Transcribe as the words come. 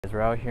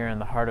We're out here in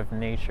the heart of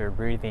nature,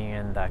 breathing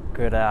in that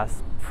good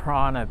ass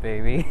prana,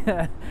 baby,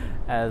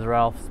 as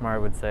Ralph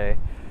Smart would say.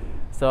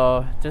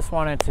 So just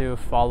wanted to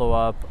follow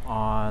up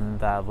on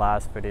that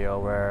last video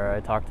where I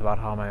talked about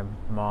how my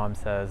mom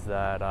says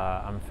that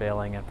I'm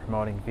failing at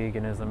promoting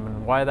veganism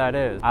and why that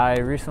is. I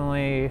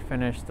recently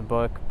finished the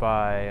book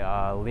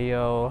by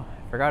Leo,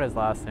 I forgot his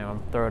last name,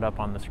 I'll throw it up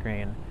on the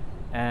screen,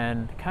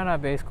 and kind of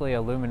basically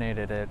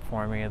illuminated it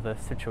for me, the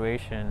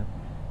situation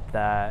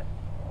that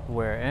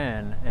we're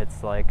in.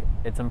 It's like,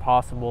 it's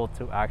impossible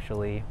to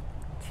actually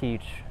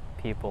teach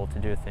people to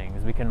do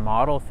things. We can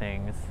model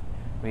things,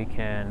 we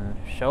can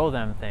show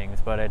them things,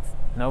 but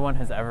no one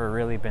has ever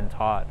really been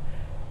taught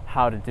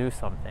how to do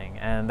something,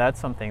 and that's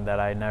something that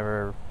I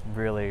never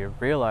really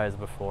realized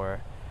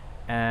before.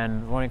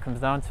 And when it comes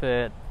down to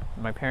it,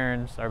 my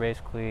parents are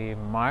basically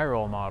my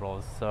role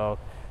models, so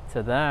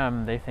to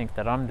them they think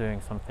that I'm doing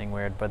something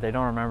weird, but they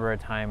don't remember a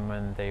time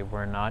when they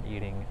were not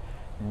eating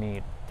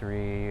meat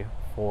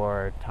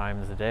 3-4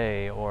 times a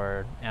day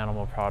or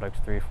animal products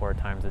 3-4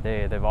 times a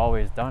day. They've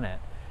always done it.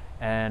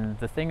 And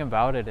the thing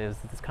about it is,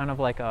 it's kind of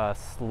like a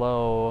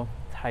slow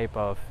type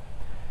of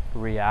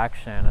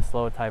reaction, a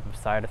slow type of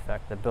side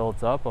effect that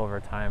builds up over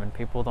time, and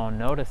people don't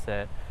notice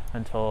it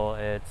until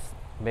it's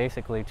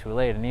basically too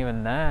late. And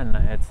even then,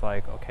 it's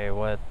like, okay,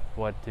 what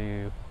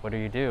do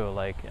you do?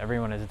 Like,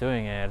 everyone is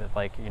doing it.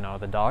 Like, you know,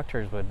 the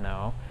doctors would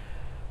know.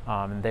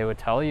 They would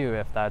tell you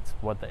if that's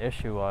what the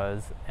issue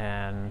was,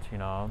 and you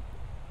know,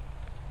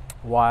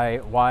 why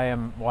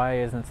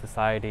isn't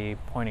society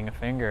pointing a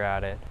finger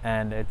at it?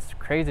 And it's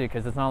crazy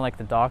because it's not like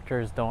the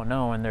doctors don't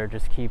know and they're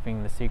just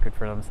keeping the secret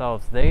for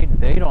themselves. They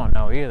don't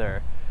know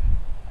either.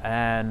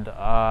 And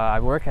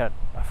I work at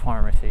a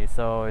pharmacy,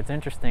 so it's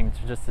interesting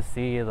to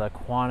see the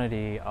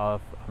quantity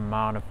of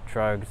amount of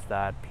drugs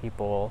that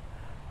people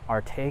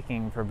are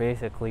taking for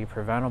basically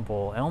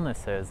preventable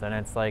illnesses. And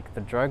it's like,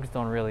 the drugs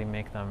don't really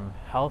make them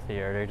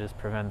healthier, they just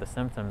prevent the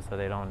symptoms so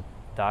they don't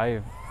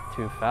die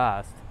too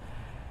fast.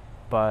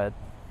 But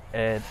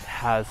it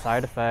has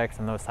side effects,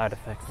 and those side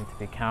effects need to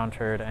be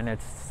countered. And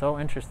it's so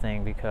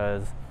interesting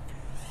because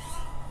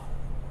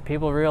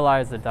people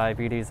realize that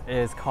diabetes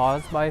is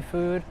caused by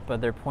food,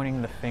 but they're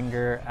pointing the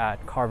finger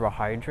at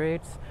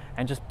carbohydrates,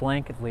 and just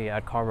blanketly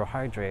at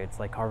carbohydrates,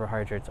 like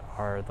carbohydrates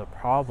are the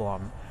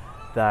problem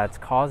that's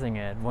causing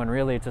it, when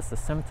really it's just a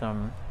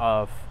symptom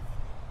of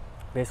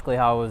basically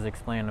how it was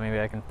explained. Maybe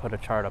I can put a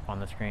chart up on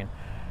the screen.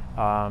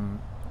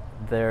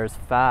 There's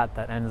fat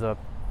that ends up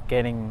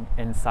getting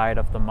inside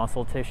of the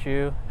muscle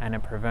tissue, and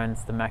it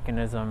prevents the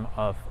mechanism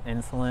of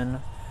insulin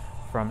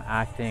from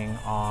acting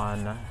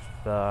on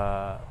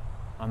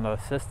the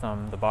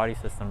system, the body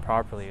system,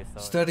 properly.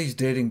 So studies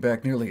dating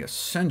back nearly a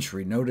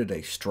century noted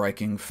a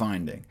striking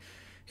finding.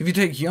 If you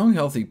take young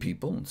healthy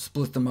people and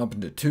split them up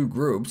into two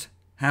groups,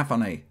 half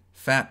on a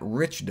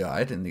fat-rich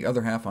diet and the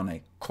other half on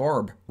a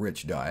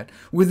carb-rich diet,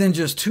 within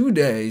just 2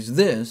 days,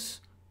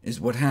 this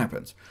is what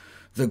happens.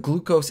 The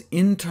glucose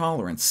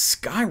intolerance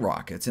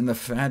skyrockets in the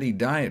fatty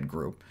diet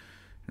group.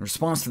 In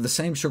response to the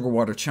same sugar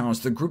water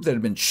challenge, the group that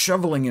had been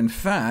shoveling in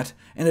fat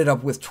ended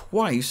up with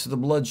twice the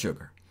blood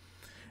sugar.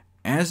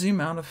 As the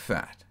amount of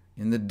fat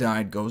in the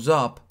diet goes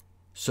up,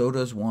 so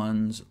does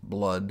one's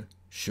blood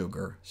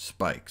sugar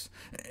spikes.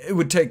 It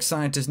would take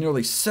scientists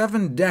nearly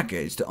 7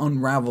 decades to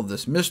unravel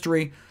this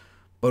mystery,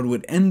 but it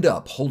would end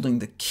up holding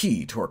the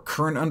key to our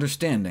current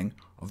understanding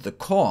of the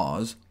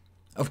cause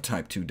of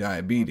type 2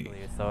 diabetes.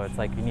 So it's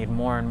like you need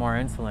more and more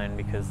insulin,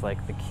 because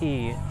like the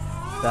key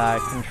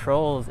that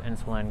controls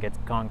insulin gets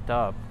gunked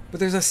up. But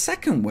there's a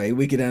second way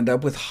we could end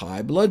up with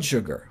high blood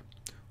sugar.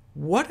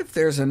 What if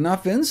there's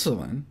enough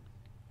insulin,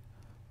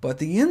 but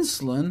the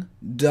insulin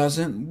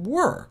doesn't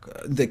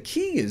work? The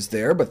key is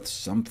there, but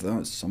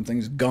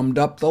something's gummed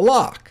up the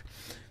lock.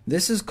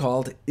 This is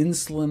called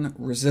insulin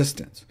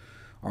resistance.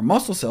 Our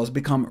muscle cells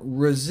become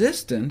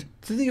resistant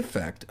to the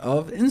effect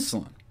of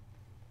insulin.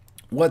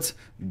 What's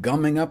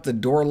gumming up the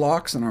door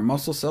locks in our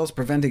muscle cells,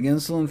 preventing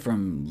insulin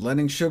from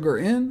letting sugar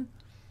in?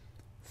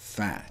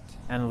 Fat.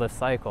 Endless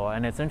cycle.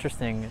 And it's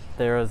interesting,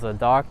 there was a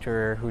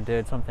doctor who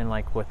did something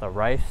like with a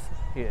rice,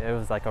 it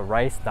was like a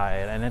rice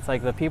diet, and it's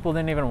like the people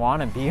didn't even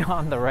want to be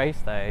on the rice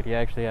diet. He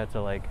actually had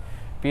to like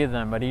feed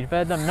them, but he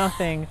fed them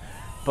nothing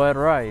but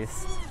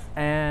rice,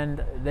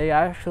 and they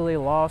actually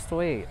lost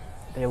weight.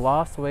 They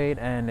lost weight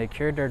and they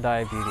cured their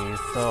diabetes.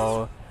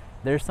 So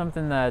there's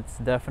something that's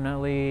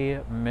definitely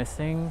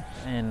missing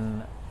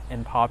in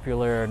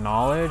popular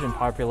knowledge and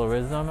popular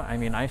wisdom. I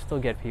mean, I still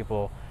get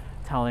people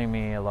telling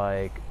me,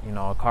 like, you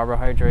know,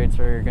 carbohydrates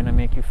are going to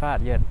make you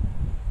fat, yet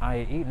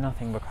I eat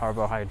nothing but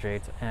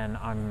carbohydrates, and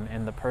I'm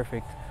in the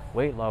perfect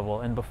weight level.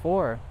 And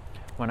before,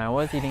 when I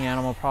was eating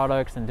animal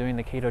products and doing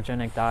the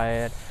ketogenic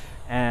diet,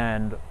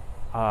 and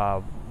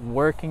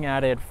working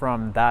at it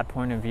from that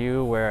point of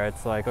view, where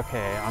it's like,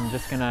 okay, I'm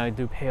just going to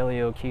do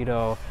paleo,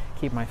 keto,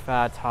 keep my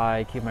fats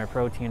high, keep my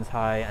proteins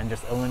high, and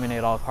just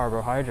eliminate all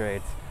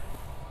carbohydrates,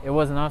 it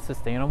was not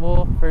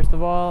sustainable. First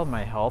of all,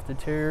 my health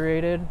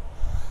deteriorated,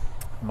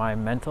 my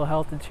mental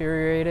health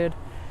deteriorated,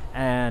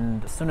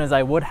 And as soon as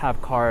I would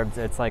have carbs,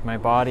 it's like my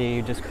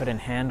body just couldn't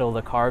handle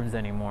the carbs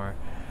anymore.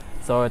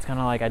 So it's kind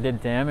of like I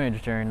did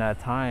damage during that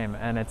time.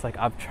 And it's like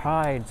I've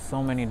tried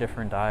so many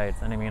different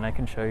diets, and I mean, I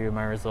can show you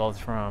my results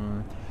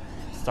from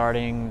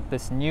starting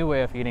this new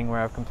way of eating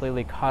where I've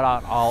completely cut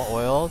out all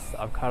oils.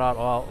 I've cut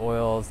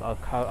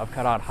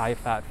out high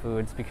fat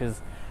foods, because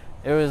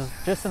it was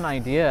just an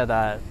idea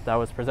that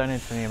was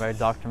presented to me by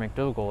Dr.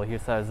 McDougall. He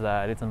says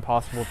that it's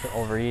impossible to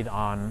overeat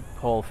on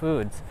whole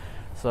foods.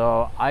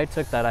 So I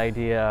took that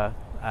idea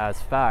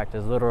as fact,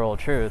 as literal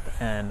truth,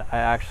 and I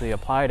actually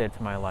applied it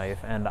to my life.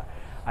 And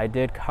I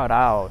did cut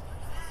out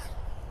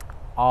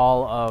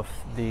all of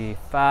the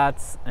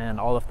fats and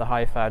all of the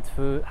high fat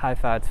foods,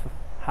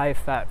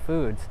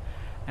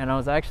 and I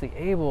was actually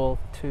able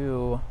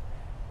to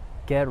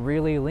get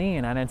really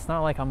lean. And it's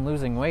not like I'm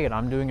losing weight,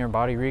 I'm doing your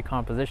body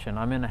recomposition.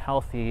 I'm in a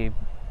healthy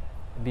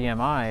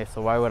BMI,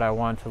 so why would I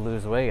want to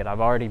lose weight?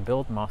 I've already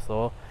built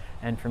muscle,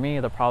 and for me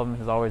the problem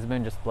has always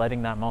been just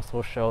letting that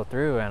muscle show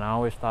through. And I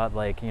always thought,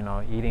 like, you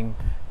know, eating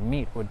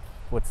meat would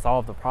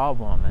solve the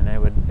problem and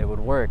it would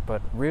work,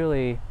 but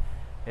really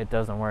it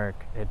doesn't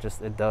work.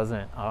 It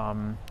doesn't.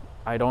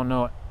 I don't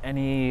know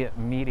any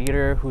meat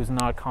eater who's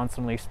not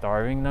constantly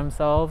starving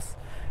themselves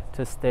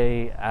to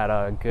stay at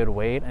a good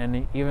weight,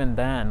 and even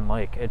then,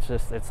 like, it's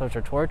such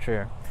a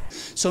torture.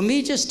 So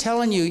me just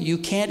telling you you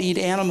can't eat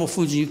animal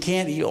foods and you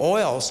can't eat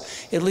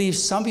oils, it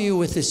leaves some of you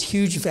with this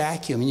huge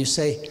vacuum, and you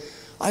say,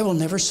 I will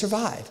never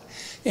survive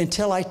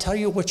until I tell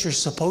you what you're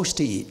supposed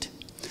to eat.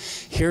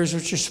 Here's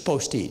what you're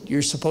supposed to eat.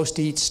 You're supposed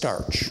to eat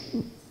starch.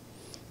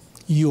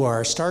 You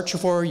are a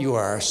starchivore, you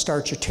are a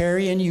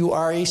starchitarian, you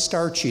are a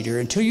starch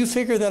eater. Until you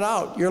figure that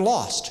out, you're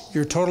lost.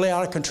 You're totally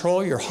out of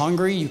control, you're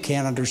hungry, you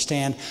can't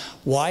understand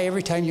why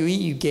every time you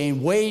eat you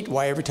gain weight,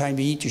 why every time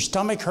you eat your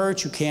stomach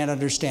hurts, you can't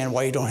understand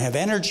why you don't have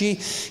energy.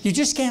 You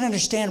just can't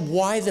understand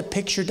why the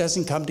picture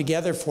doesn't come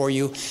together for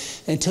you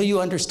until you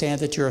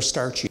understand that you're a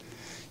starch eater.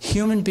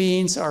 Human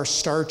beings are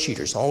starch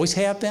eaters, always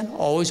have been,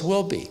 always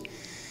will be.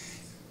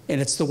 And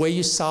it's the way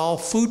you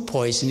solve food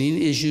poisoning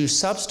is you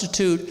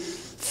substitute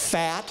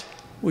fat,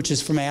 which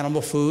is from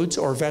animal foods,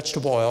 or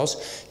vegetable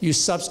oils. You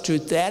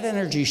substitute that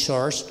energy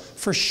source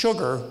for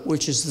sugar,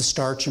 which is the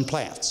starch in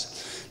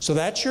plants. So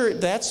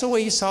that's the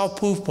way you solve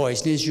food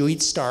poisoning, is you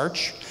eat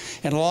starch,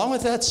 and along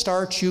with that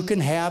starch you can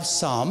have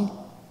some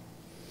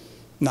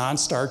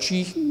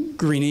non-starchy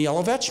green and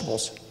yellow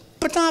vegetables,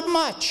 but not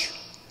much.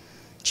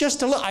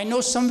 Just a little. I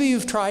know some of you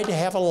have tried to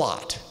have a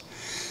lot.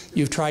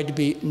 You've tried to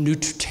be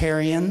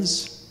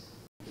nutritarians.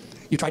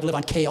 You tried to live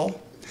on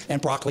kale and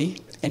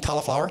broccoli and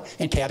cauliflower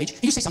and cabbage,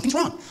 and you say something's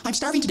wrong. I'm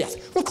starving to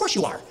death. Well, of course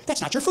you are.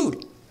 That's not your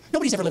food.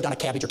 Nobody's ever lived on a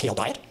cabbage or kale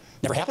diet.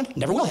 Never happened,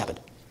 never will happen.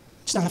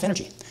 It's not enough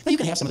energy. Now you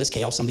can have some of this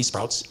kale, some of these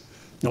sprouts,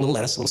 a little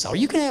lettuce, a little celery.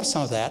 You can have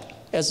some of that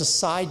as a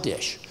side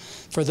dish.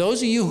 For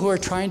those of you who are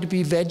trying to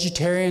be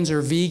vegetarians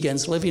or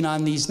vegans, living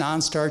on these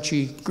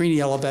non-starchy green and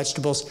yellow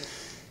vegetables,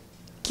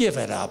 give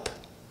it up.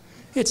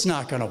 It's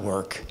not going to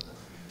work.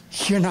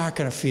 You're not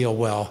going to feel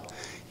well.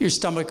 Your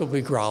stomach will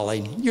be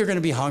growling. You're going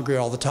to be hungry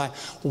all the time.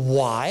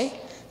 Why?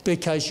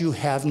 Because you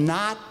have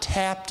not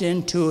tapped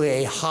into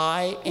a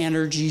high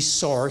energy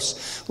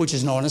source, which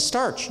is known as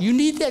starch. You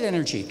need that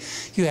energy.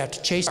 You have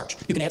to chase starch.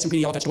 You can add some green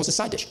and yellow vegetables as a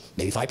side dish.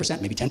 Maybe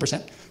 5%, maybe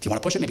 10%. If you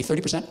want to push it, maybe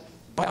 30%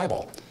 by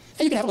eyeball.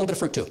 And you can have a little bit of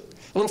fruit too.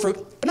 A little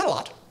fruit, but not a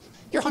lot.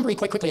 You're hungry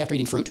quite quickly after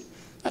eating fruit.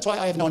 That's why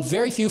I have known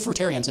very few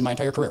fruitarians in my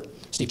entire career.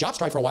 Steve Jobs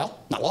tried for a while,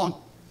 not long.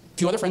 A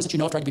few other friends that you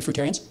know have tried to be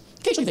fruitarians.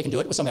 Occasionally they can do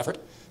it with some effort,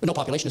 but no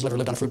population has ever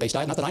lived on a fruit-based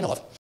diet, not that I know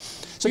of.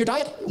 So your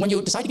diet, when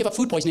you decide to give up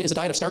food poisoning, is a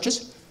diet of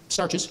starches.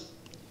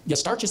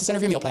 Yes, starch is the center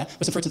of your meal plan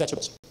with some fruits and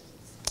vegetables.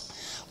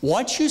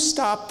 Once you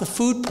stop the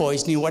food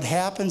poisoning, what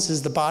happens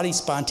is the body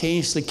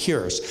spontaneously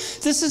cures.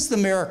 This is the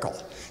miracle.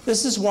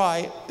 This is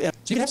why, so you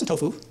can have some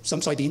tofu, some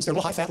soybeans, they're a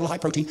little high fat, a little high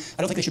protein.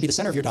 I don't think they should be the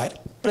center of your diet,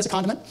 but as a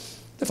condiment,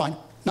 they're fine.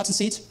 Nuts and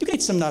seeds, you can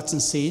eat some nuts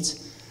and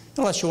seeds,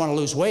 unless you want to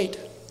lose weight.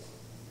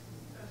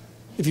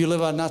 If you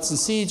live on nuts and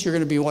seeds, you're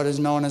going to be what is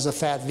known as a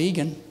fat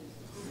vegan.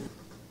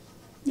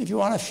 If you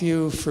want a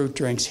few fruit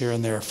drinks here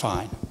and there,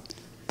 fine.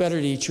 Better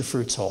to eat your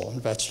fruits whole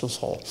and vegetables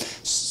whole.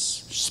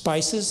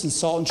 Spices and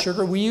salt and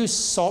sugar, we use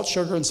salt,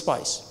 sugar, and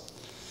spice.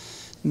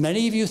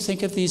 Many of you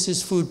think of these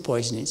as food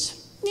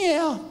poisonings.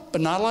 Yeah,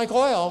 but not like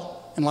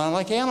oil and not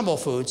like animal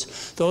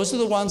foods. Those are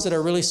the ones that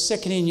are really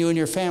sickening you and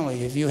your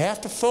family. If you have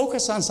to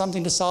focus on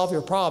something to solve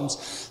your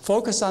problems,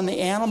 focus on the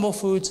animal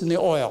foods and the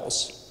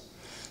oils.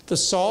 The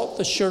salt,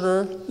 the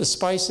sugar, the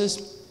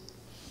spices,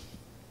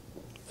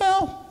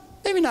 well,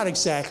 maybe not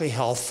exactly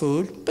health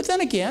food, but then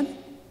again,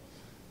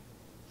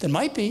 they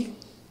might be.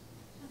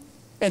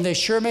 And they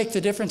sure make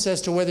the difference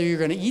as to whether you're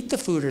going to eat the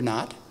food or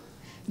not.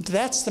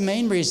 That's the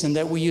main reason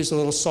that we use a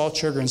little salt,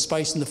 sugar, and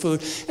spice in the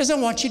food, is I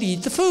want you to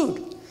eat the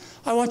food.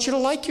 I want you to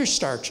like your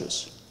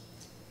starches.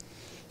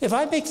 If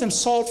I make them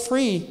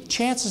salt-free,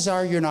 chances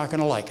are you're not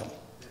going to like them.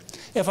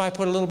 If I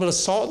put a little bit of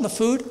salt in the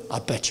food, I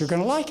bet you're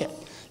going to like it.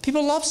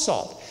 People love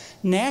salt.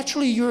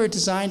 Naturally, you're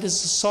designed as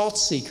a salt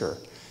seeker.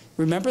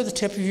 Remember the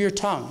tip of your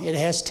tongue. It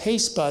has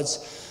taste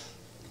buds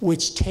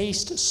which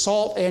taste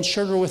salt and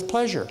sugar with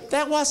pleasure.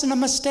 That wasn't a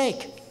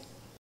mistake.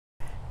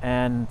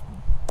 And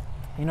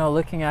you know,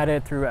 looking at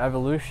it through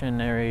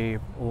evolutionary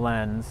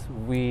lens,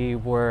 we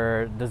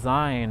were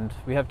designed,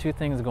 we have two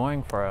things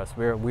going for us.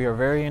 We are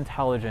very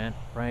intelligent,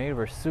 right?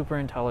 We're super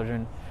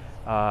intelligent,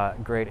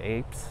 great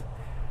apes,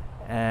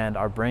 and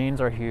our brains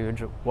are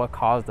huge. What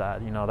caused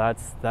that? You know,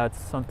 that's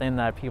something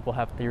that people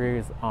have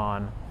theories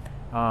on.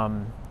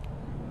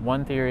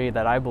 One theory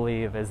that I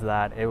believe is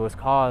that it was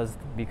caused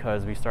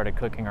because we started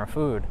cooking our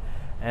food.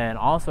 And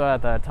also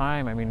at that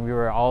time, I mean, we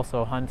were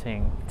also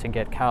hunting to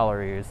get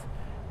calories.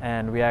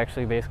 And we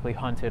actually basically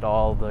hunted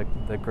all the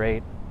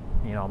great,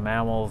 you know,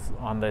 mammals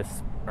on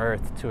this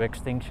earth to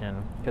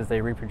extinction because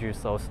they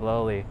reproduce so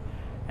slowly.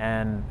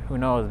 And who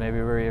knows, maybe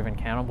we were even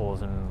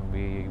cannibals and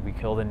we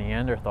killed the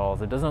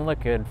Neanderthals. It doesn't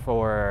look good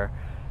for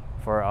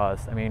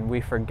us. I mean, we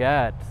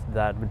forget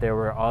that there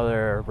were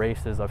other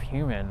races of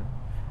human,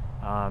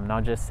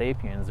 not just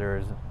sapiens.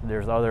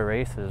 There's other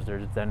races.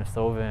 There's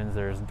Denisovans,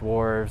 there's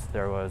dwarves,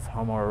 there was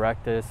Homo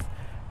erectus.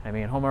 I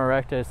mean, Homo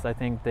erectus, I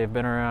think they've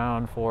been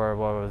around for,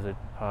 what was it?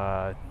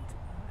 I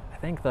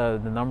think the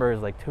number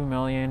is like 2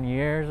 million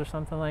years or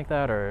something like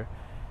that, or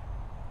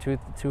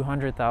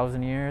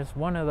 200,000 years,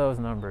 one of those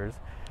numbers.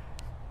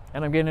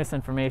 And I'm getting this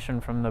information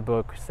from the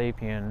book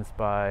Sapiens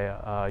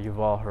by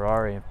Yuval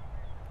Harari.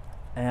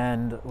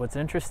 And what's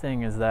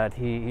interesting is that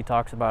he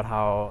talks about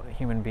how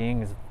human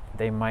beings,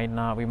 we might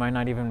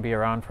not even be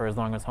around for as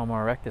long as Homo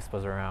erectus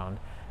was around.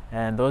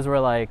 And those were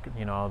like,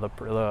 you know,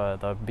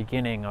 the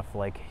beginning of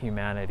like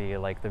humanity,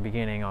 like the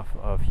beginning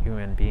of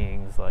human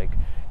beings, like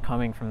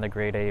coming from the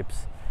great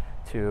apes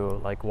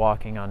to like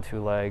walking on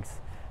two legs.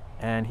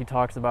 And he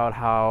talks about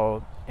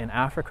how in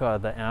Africa,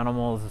 the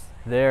animals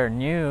there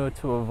knew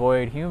to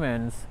avoid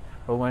humans,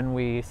 but when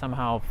we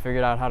somehow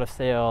figured out how to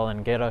sail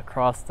and get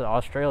across to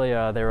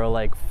Australia, there were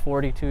like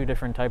 42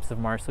 different types of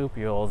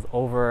marsupials,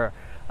 over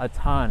a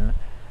ton,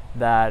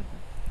 that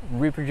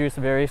reproduce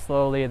very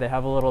slowly. They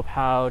have a little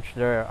pouch.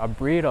 They're a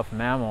breed of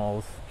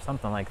mammals,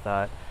 something like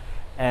that,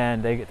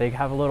 and they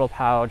have a little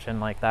pouch, and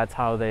like that's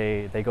how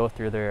they go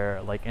through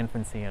their like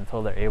infancy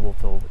until they're able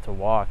to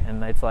walk.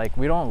 And it's like,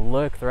 we don't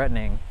look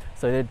threatening,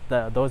 so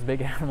those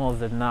big animals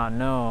did not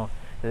know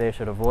that they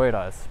should avoid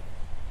us.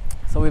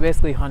 So we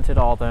basically hunted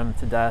all of them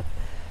to death.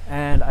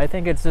 And I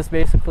think it's just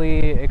basically,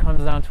 it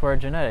comes down to our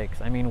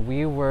genetics. I mean,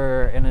 we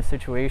were in a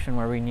situation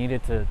where we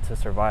needed to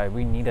survive.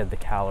 We needed the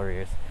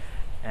calories.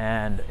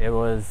 And it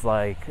was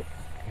like,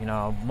 you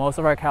know, most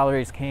of our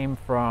calories came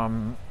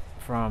from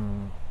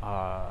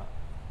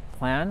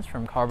plants,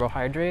 from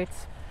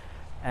carbohydrates.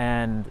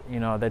 And, you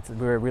know,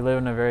 we live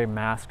in a very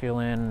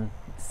masculine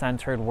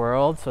centered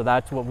world, so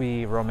that's what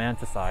we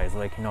romanticize.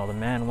 Like, you know, the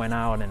men went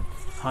out and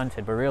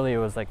hunted, but really it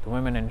was like the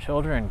women and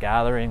children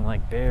gathering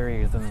like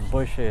berries and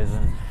bushes,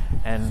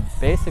 and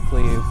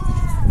basically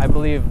I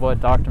believe what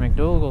Dr.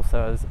 McDougall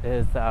says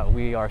is that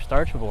we are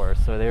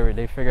starchivores. So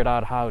they figured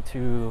out how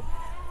to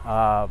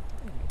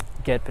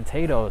get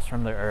potatoes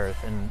from the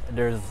earth, and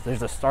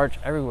there's a starch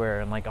everywhere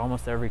in like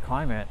almost every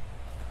climate.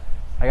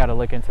 I got to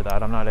look into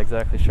that. I'm not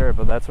exactly sure,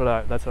 but that's what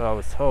I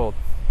was told.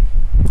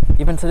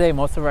 Even today,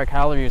 most of our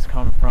calories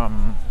come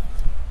from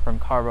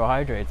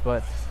carbohydrates,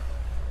 but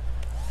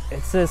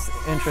it's just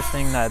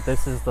interesting that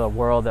this is the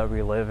world that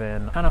we live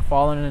in. Kind of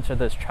fallen into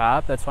this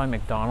trap. That's why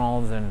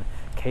McDonald's and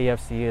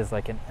KFC is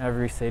like in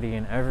every city,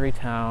 in every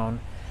town.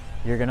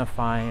 You're gonna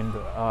find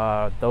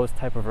those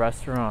type of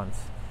restaurants,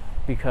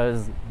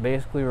 because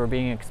basically we're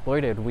being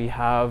exploited. We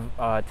have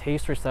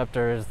taste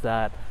receptors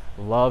that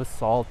love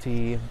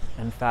salty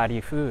and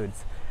fatty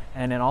foods.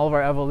 And in all of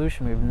our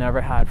evolution, we've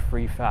never had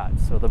free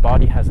fats. So the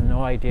body has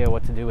no idea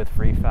what to do with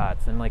free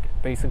fats. And like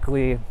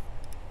basically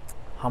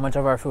how much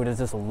of our food is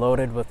just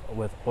loaded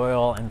with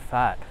oil and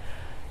fat.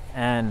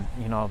 And,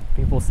 you know,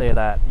 people say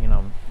that, you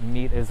know,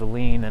 meat is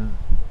lean and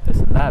this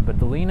and that, but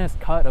the leanest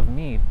cut of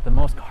meat, the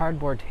most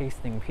cardboard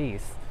tasting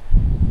piece,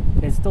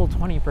 is still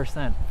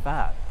 20%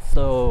 fat.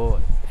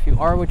 So if you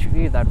are what you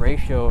eat, that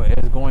ratio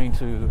is going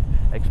to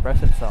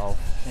express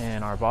itself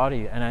in our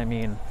body. And I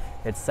mean,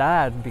 it's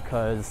sad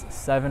because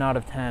 7 out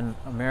of 10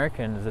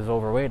 Americans is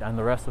overweight, and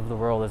the rest of the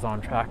world is on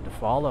track to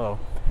follow,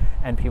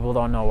 and people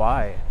don't know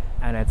why.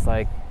 And it's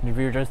like, if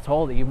you're just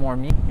told to eat more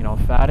meat, you know,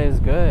 fat is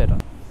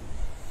good.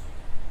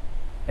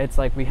 It's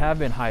like we have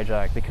been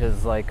hijacked,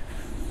 because like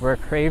we're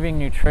craving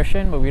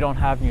nutrition, but we don't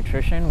have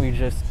nutrition. We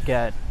just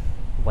get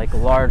like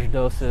large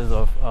doses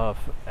of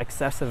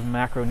excessive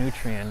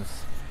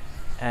macronutrients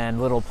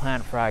and little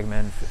plant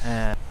fragments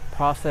and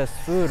processed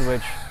food,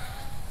 which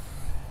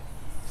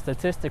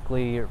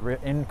statistically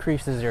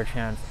increases your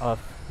chance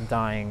of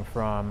dying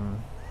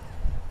from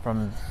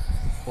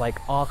like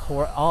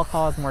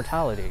all-cause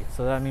mortality.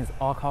 So that means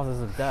all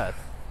causes of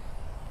death.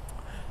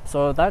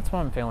 So that's why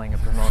I'm failing at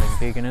promoting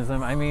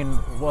veganism. I mean,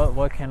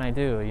 what can I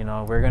do? You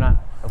know, we're gonna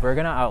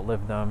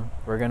outlive them.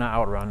 We're gonna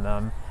outrun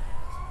them,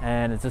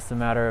 and it's just a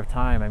matter of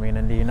time. I mean,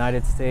 in the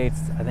United States,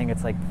 I think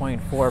it's like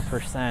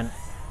 0.4%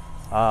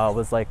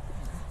 was like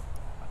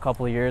a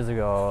couple of years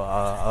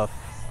ago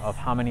of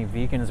how many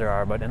vegans there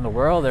are, but in the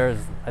world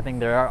I think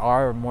there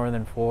are more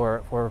than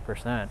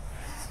 4%.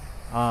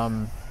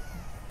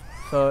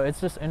 So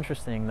it's just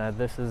interesting that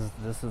this is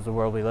the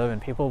world we live in.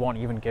 People won't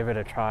even give it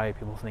a try.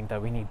 People think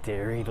that we need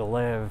dairy to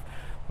live,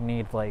 we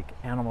need like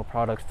animal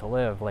products to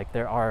live. Like,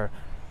 there are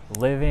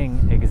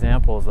living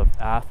examples of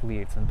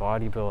athletes and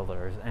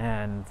bodybuilders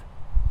and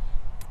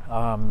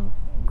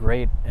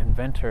great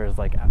inventors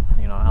like,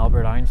 you know,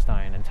 Albert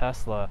Einstein and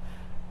Tesla,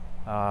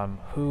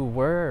 who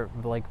were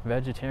like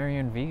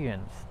vegetarian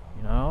vegans,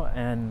 you know.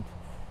 And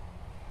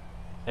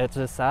it's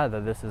just sad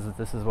that this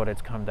is what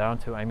it's come down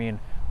to. I mean,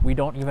 we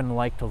don't even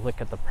like to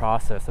look at the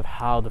process of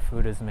how the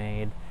food is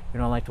made. We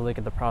don't like to look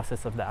at the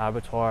process of the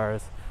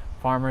abattoirs.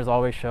 Farmers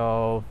always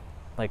show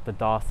like the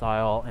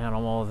docile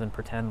animals and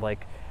pretend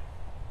like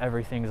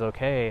everything's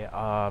okay,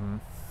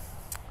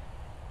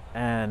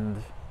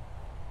 and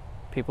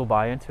people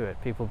buy into it.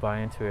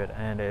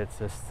 And it's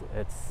just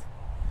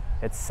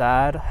it's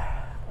sad,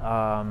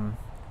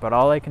 but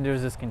all I can do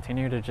is just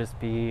continue to just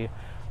be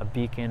a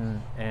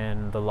beacon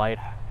in the light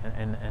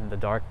and the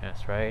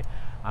darkness, right?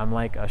 I'm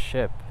like a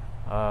ship.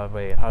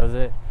 Wait, how is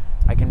it?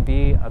 I can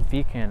be a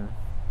beacon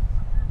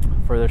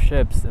for the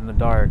ships in the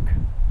dark,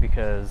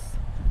 because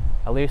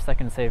at least I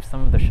can save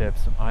some of the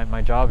ships.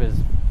 My job is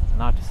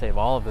not to save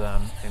all of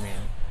them. I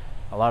mean,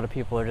 a lot of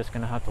people are just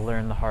going to have to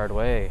learn the hard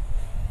way.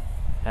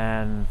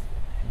 And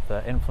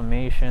the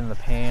inflammation, the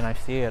pain, I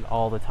see it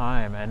all the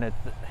time. And it,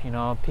 you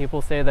know,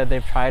 people say that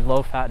they've tried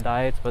low-fat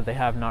diets, but they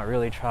have not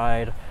really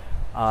tried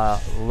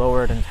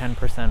lower than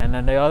 10%. And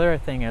then the other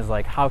thing is,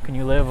 like, how can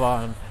you live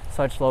on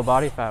such low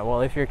body fat?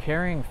 Well, if you're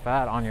carrying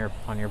fat on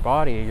your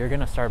body, you're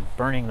gonna start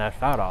burning that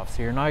fat off.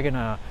 So you're not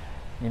gonna,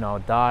 you know,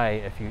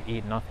 die if you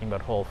eat nothing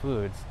but whole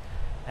foods.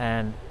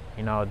 And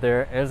you know,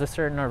 there is a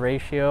certain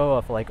ratio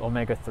of like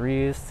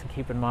omega-3s to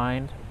keep in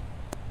mind,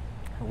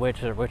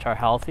 which are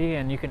healthy,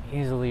 and you can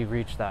easily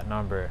reach that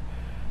number.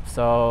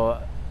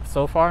 So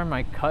far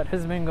my cut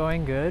has been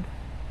going good.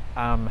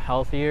 I'm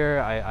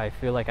healthier. I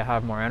feel like I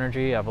have more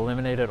energy. I've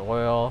eliminated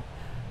oil.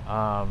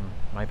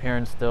 My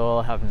parents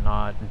still have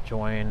not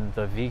joined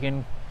the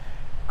vegan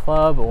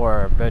club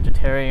or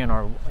vegetarian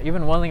or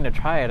even willing to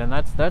try it, and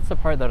that's the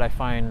part that I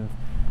find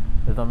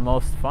the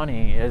most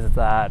funny, is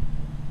that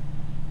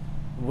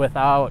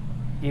without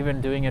even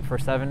doing it for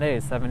 7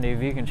 days, 7-day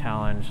vegan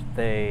challenge,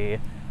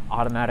 they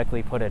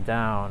automatically put it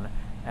down.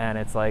 And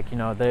it's like, you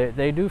know,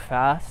 they do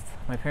fast.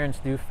 My parents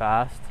do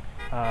fast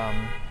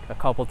a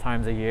couple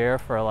times a year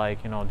for,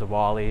 like, you know,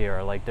 Diwali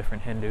or like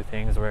different Hindu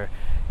things where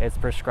it's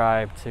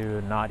prescribed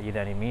to not eat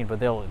any meat, but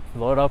they'll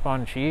load up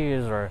on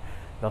cheese or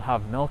they'll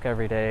have milk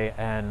every day.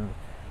 And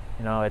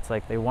you know, it's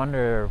like they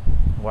wonder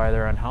why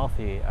they're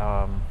unhealthy.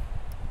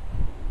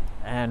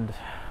 And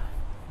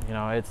you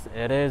know,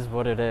 it is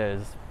what it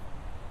is.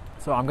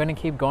 So I'm gonna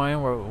keep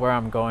going where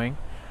I'm going.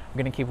 I'm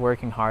gonna keep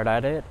working hard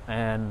at it.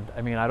 And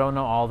I mean, I don't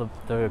know all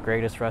the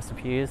greatest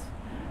recipes,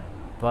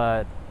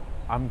 but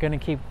I'm gonna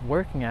keep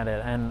working at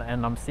it, and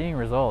I'm seeing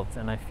results,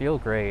 and I feel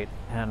great,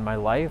 and my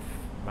life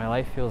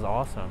feels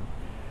awesome.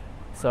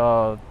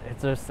 So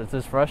it's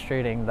just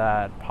frustrating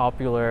that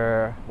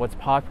what's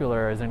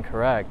popular is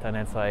incorrect. And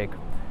it's like,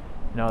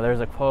 you know, there's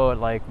a quote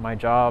like, my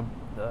job,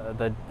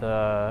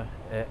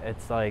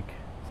 it's like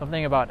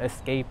something about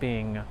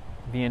escaping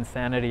the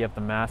insanity of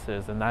the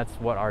masses, and that's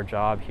what our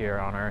job here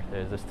on earth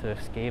is to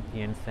escape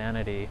the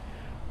insanity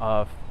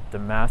of the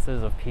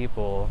masses of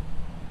people.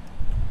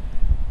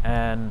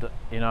 And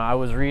you know, I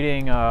was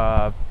reading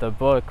the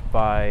book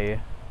by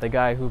the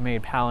guy who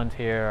made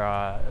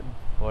Palantir,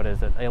 what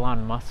is it,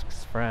 Elon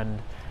Musk's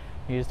friend.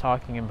 He was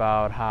talking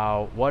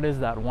about what is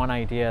that one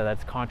idea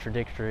that's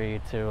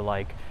contradictory to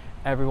like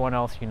everyone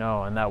else you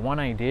know, and that one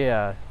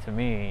idea to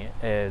me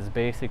is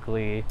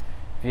basically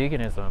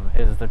veganism,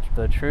 is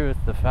the truth,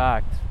 the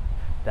fact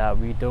that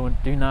we do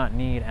not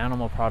need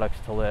animal products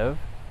to live,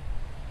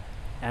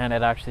 and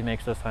it actually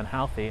makes us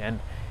unhealthy. And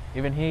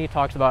even he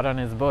talks about in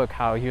his book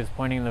how he was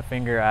pointing the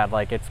finger at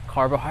like it's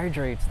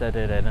carbohydrates that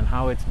did it, and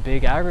how it's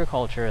big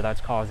agriculture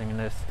that's causing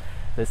this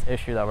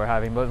issue that we're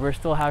having. But we're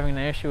still having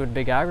the issue with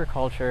big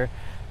agriculture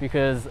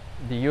because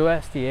the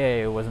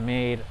USDA was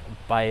made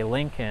by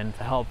Lincoln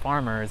to help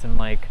farmers in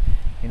like,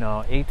 you know,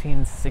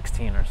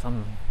 1816 or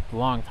some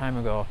long time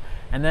ago.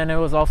 And then it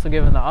was also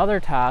given the other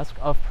task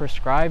of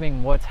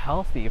prescribing what's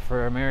healthy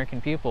for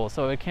American people.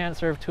 So it can't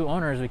serve two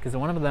owners, because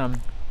one of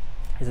them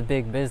is a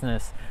big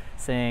business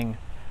saying,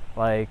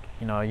 like,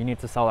 you know, you need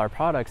to sell our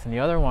products, and the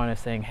other one is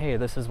saying, hey,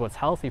 this is what's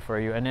healthy for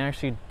you. And they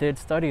actually did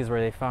studies where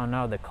they found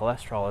out that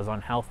cholesterol is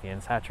unhealthy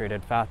and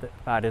saturated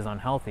fat is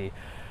unhealthy.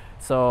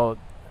 So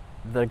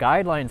the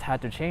guidelines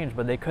had to change,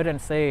 but they couldn't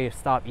say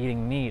stop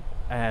eating meat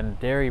and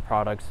dairy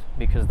products,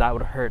 because that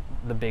would hurt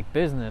the big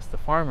business, the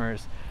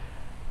farmers.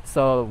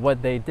 So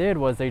what they did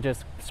was they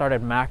just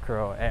started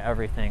macro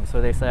everything.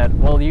 So they said,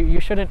 well, you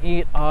shouldn't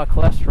eat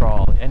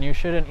cholesterol, and you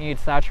shouldn't eat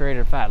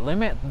saturated fat.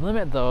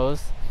 Limit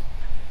those,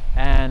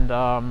 and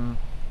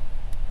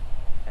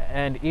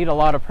eat a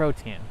lot of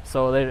protein.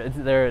 So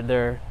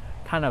they're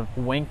kind of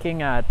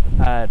winking at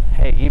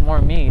hey, eat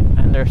more meat,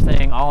 and they're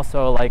saying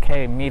also like,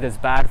 hey, meat is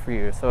bad for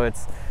you. So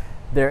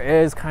there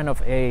is kind of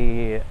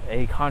a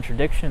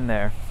contradiction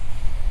there.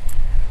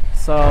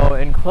 So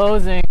in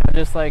closing, I'd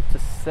just like to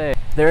say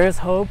there is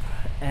hope,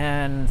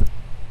 and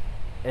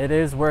it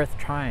is worth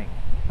trying.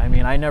 I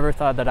mean, I never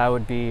thought that I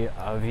would be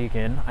a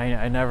vegan.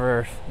 I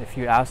never, if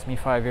you asked me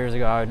 5 years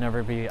ago, I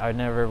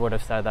never would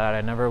have said that.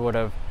 I never would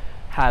have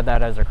had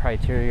that as a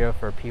criteria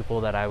for people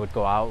that I would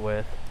go out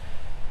with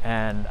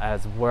and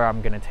as where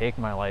I'm going to take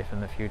my life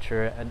in the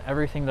future. And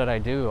everything that I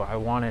do, I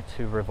want it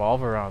to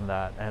revolve around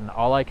that. And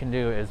all I can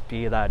do is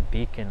be that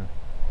beacon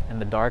in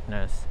the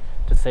darkness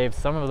to save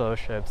some of those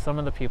ships, some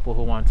of the people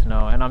who want to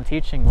know. And I'm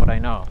teaching what I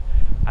know.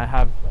 I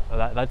have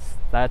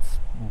that's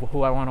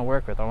who I want to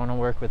work with. I want to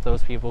work with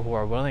those people who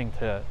are willing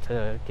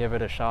to give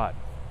it a shot.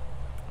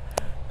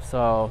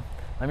 So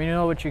let me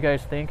know what you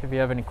guys think. If you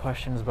have any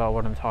questions about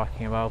what I'm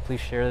talking about, please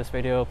share this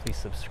video, please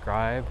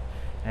subscribe,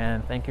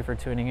 and thank you for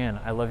tuning in.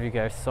 I love you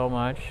guys so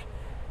much,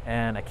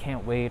 and I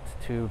can't wait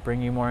to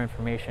bring you more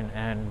information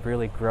and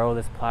really grow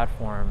this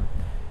platform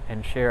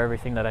and share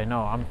everything that I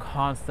know. I'm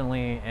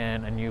constantly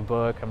in a new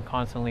book. I'm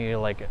constantly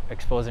like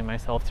exposing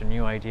myself to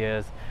new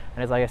ideas.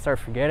 And as I start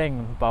forgetting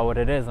about what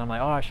it is, I'm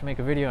like, oh, I should make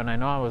a video. And I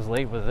know I was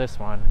late with this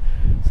one.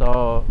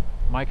 So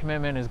my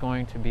commitment is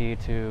going to be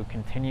to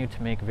continue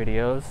to make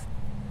videos,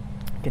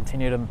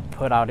 continue to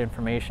put out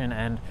information,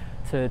 and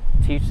to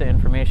teach the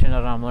information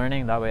that I'm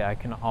learning. That way I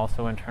can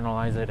also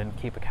internalize it and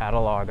keep a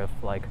catalog of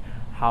like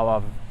how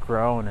I've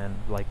grown and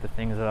like the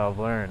things that I've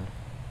learned.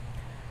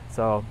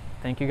 So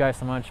thank you guys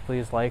so much.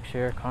 Please like,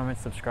 share, comment,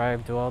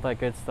 subscribe, do all that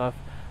good stuff.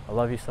 I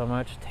love you so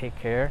much. Take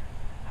care.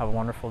 Have a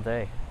wonderful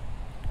day.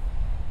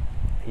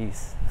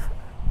 Peace.